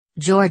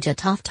Georgia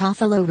Toff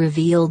Toffolo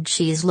revealed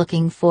she's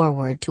looking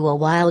forward to a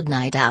wild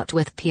night out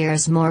with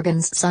Piers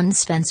Morgan's son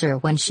Spencer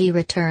when she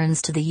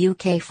returns to the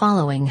UK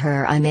following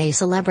her I'm A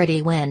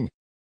Celebrity win.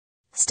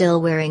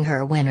 Still wearing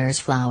her winner's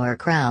flower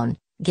crown,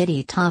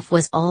 Giddy Toff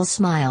was all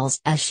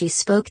smiles as she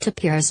spoke to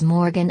Piers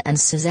Morgan and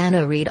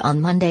Susanna Reid on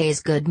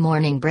Monday's Good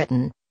Morning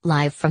Britain,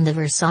 live from the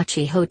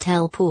Versace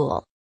hotel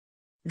pool.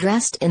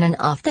 Dressed in an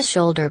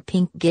off-the-shoulder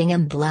pink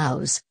gingham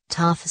blouse,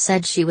 Toff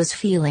said she was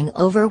feeling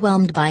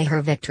overwhelmed by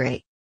her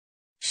victory.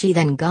 She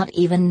then got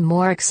even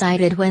more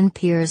excited when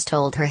Piers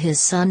told her his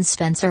son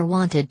Spencer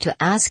wanted to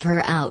ask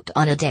her out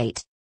on a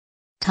date.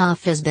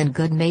 Toff has been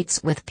good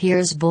mates with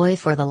Piers' boy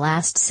for the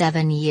last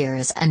 7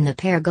 years and the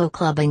pair go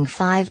clubbing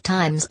 5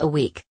 times a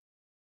week.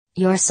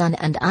 "Your son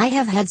and I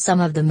have had some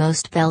of the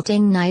most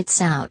belting nights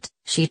out,"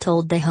 she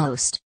told the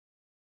host.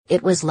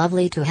 "It was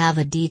lovely to have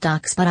a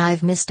detox but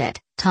I've missed it,"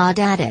 Todd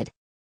added.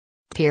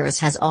 Piers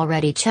has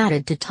already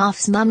chatted to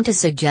Toff's mum to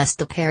suggest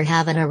the pair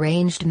have an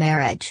arranged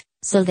marriage,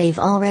 so they've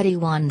already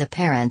won the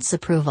parents'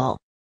 approval.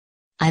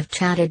 "I've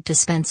chatted to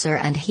Spencer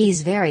and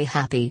he's very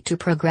happy to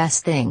progress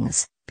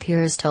things,"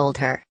 Piers told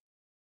her.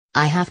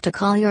 "I have to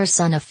call your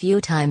son a few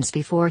times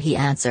before he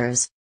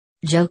answers,"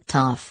 joked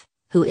Toff,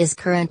 who is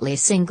currently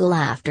single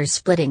after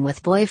splitting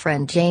with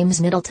boyfriend James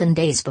Middleton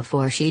days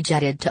before she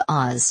jetted to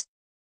Oz.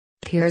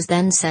 Piers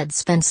then said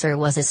Spencer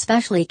was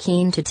especially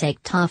keen to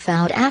take Toff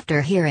out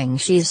after hearing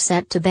she's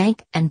set to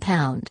bank and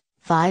pound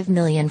 £5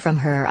 million from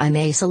her I'm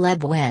A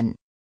Celeb win.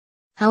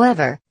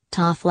 However,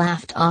 Toff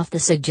laughed off the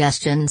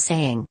suggestion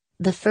saying,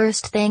 "The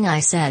first thing I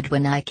said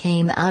when I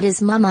came out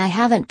is Mum, I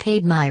haven't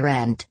paid my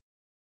rent.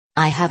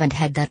 I haven't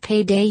had that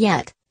payday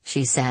yet,"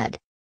 she said.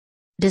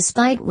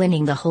 Despite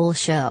winning the whole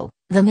show,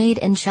 the Made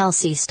in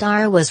Chelsea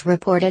star was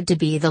reported to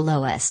be the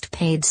lowest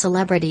paid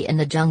celebrity in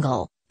the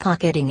jungle,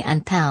 pocketing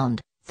and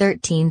pound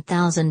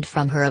 £13,000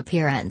 from her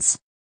appearance.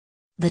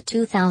 The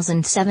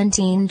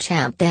 2017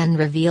 champ then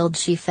revealed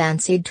she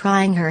fancied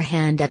trying her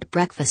hand at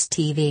breakfast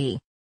TV.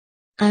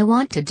 "I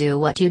want to do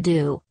what you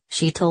do,"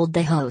 she told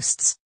the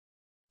hosts.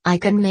 "I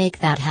can make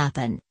that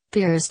happen,"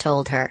 Piers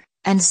told her,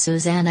 and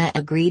Susanna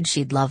agreed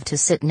she'd love to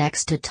sit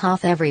next to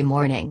Toff every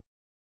morning.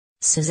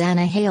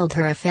 Susanna hailed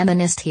her a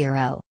feminist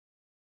hero.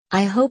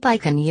 "I hope I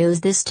can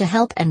use this to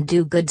help and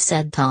do good,"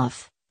 said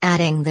Toff,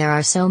 adding, "There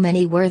are so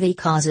many worthy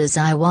causes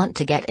I want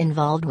to get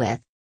involved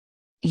with."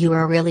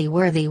 "You're a really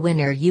worthy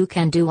winner, you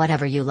can do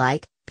whatever you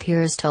like,"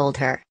 Piers told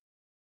her.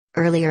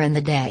 Earlier in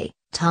the day,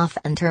 Toff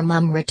and her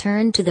mum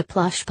returned to the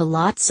plush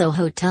Palazzo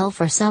Hotel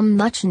for some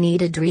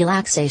much-needed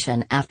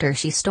relaxation after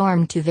she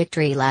stormed to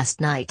victory last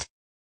night.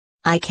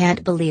 "I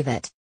can't believe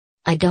it.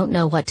 I don't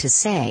know what to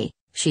say,"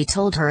 she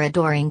told her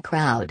adoring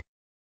crowd.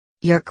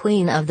 "You're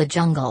queen of the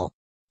jungle,"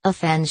 a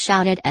fan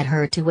shouted at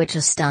her, to which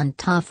a stunned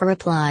Toff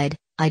replied,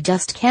 "I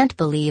just can't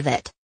believe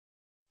it."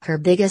 Her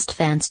biggest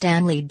fan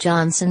Stanley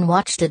Johnson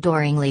watched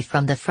adoringly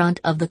from the front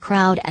of the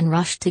crowd and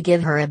rushed to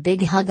give her a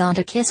big hug and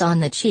a kiss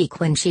on the cheek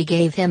when she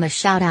gave him a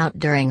shout-out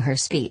during her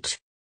speech.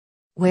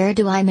 Where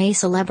do I'm A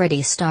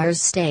Celebrity stars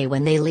stay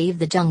when they leave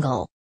the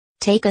jungle?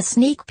 Take a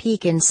sneak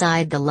peek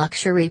inside the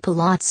luxury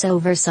Palazzo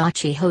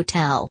Versace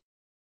hotel.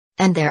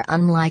 And their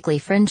unlikely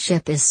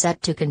friendship is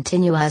set to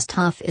continue as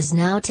Toff is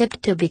now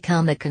tipped to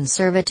become a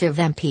Conservative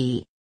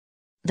MP.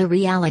 The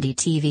reality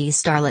TV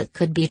starlet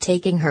could be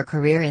taking her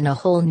career in a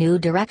whole new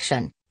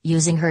direction,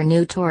 using her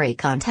new Tory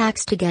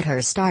contacts to get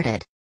her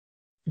started.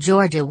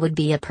 Georgia would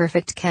be a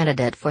perfect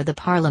candidate for the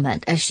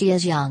parliament as she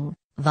is young,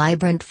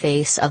 vibrant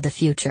face of the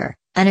future,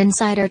 an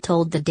insider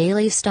told the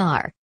Daily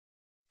Star.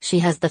 She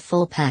has the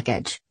full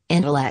package: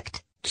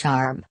 intellect,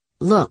 charm,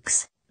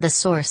 looks, the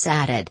source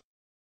added.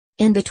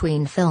 In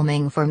between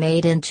filming for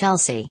Made in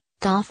Chelsea,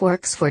 Toff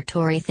works for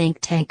Tory think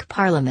tank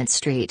Parliament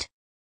Street.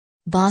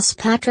 Boss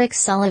Patrick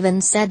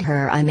Sullivan said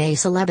her I'm A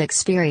Celeb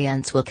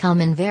experience will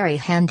come in very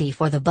handy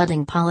for the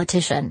budding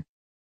politician.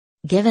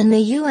 "Given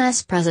the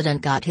US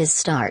president got his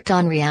start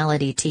on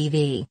reality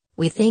TV,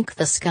 we think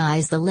the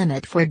sky's the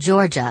limit for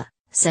Georgia,"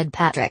 said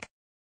Patrick.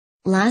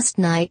 Last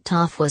night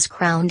Toff was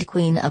crowned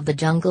Queen of the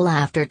Jungle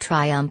after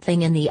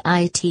triumphing in the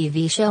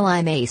ITV show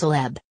I'm A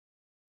Celeb.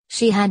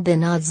 She had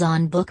been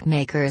odds-on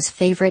bookmakers'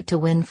 favorite to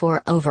win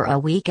for over a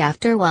week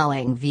after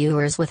wowing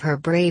viewers with her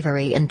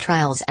bravery in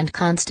trials and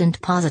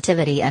constant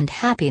positivity and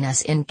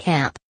happiness in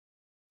camp.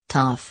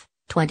 Toff,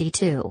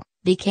 22,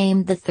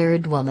 became the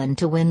third woman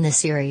to win the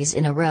series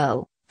in a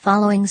row,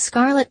 following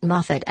Scarlett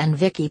Moffat and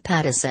Vicky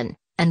Pattison,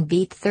 and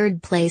beat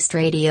third-placed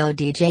radio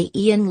DJ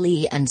Ian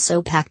Lee and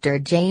soap actor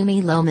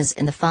Jamie Lomas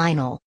in the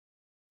final.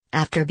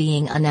 After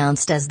being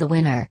announced as the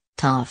winner,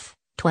 Toff,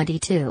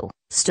 22,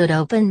 stood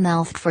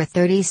open-mouthed for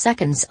 30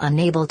 seconds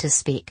unable to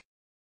speak.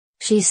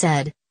 She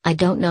said, "I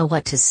don't know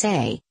what to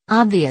say,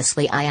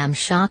 obviously I am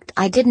shocked.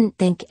 I didn't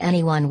think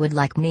anyone would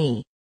like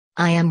me.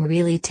 I am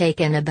really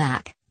taken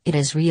aback, it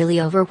is really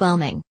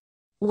overwhelming.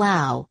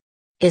 Wow.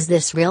 Is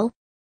this real?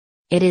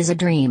 It is a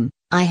dream,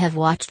 I have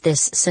watched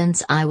this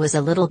since I was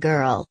a little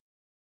girl."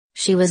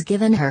 She was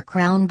given her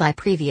crown by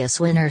previous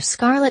winner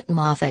Scarlett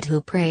Moffat,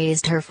 who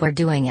praised her for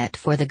doing it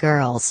for the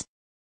girls.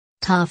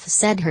 Toff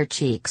said her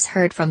cheeks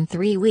hurt from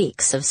 3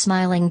 weeks of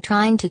smiling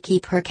trying to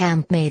keep her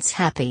campmates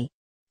happy.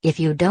 "If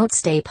you don't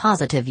stay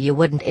positive you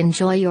wouldn't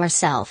enjoy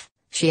yourself,"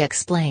 she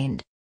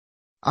explained.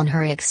 On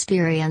her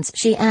experience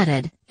she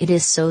added, "It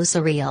is so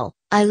surreal,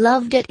 I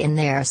loved it in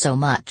there so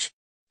much.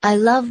 I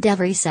loved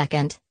every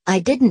second, I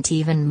didn't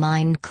even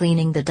mind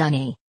cleaning the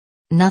dunny.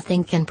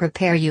 Nothing can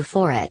prepare you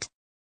for it."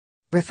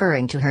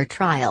 Referring to her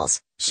trials,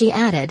 she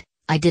added,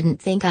 "I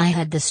didn't think I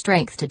had the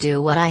strength to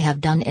do what I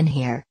have done in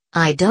here.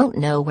 I don't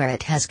know where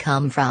it has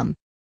come from.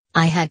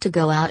 I had to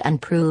go out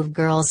and prove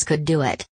girls could do it."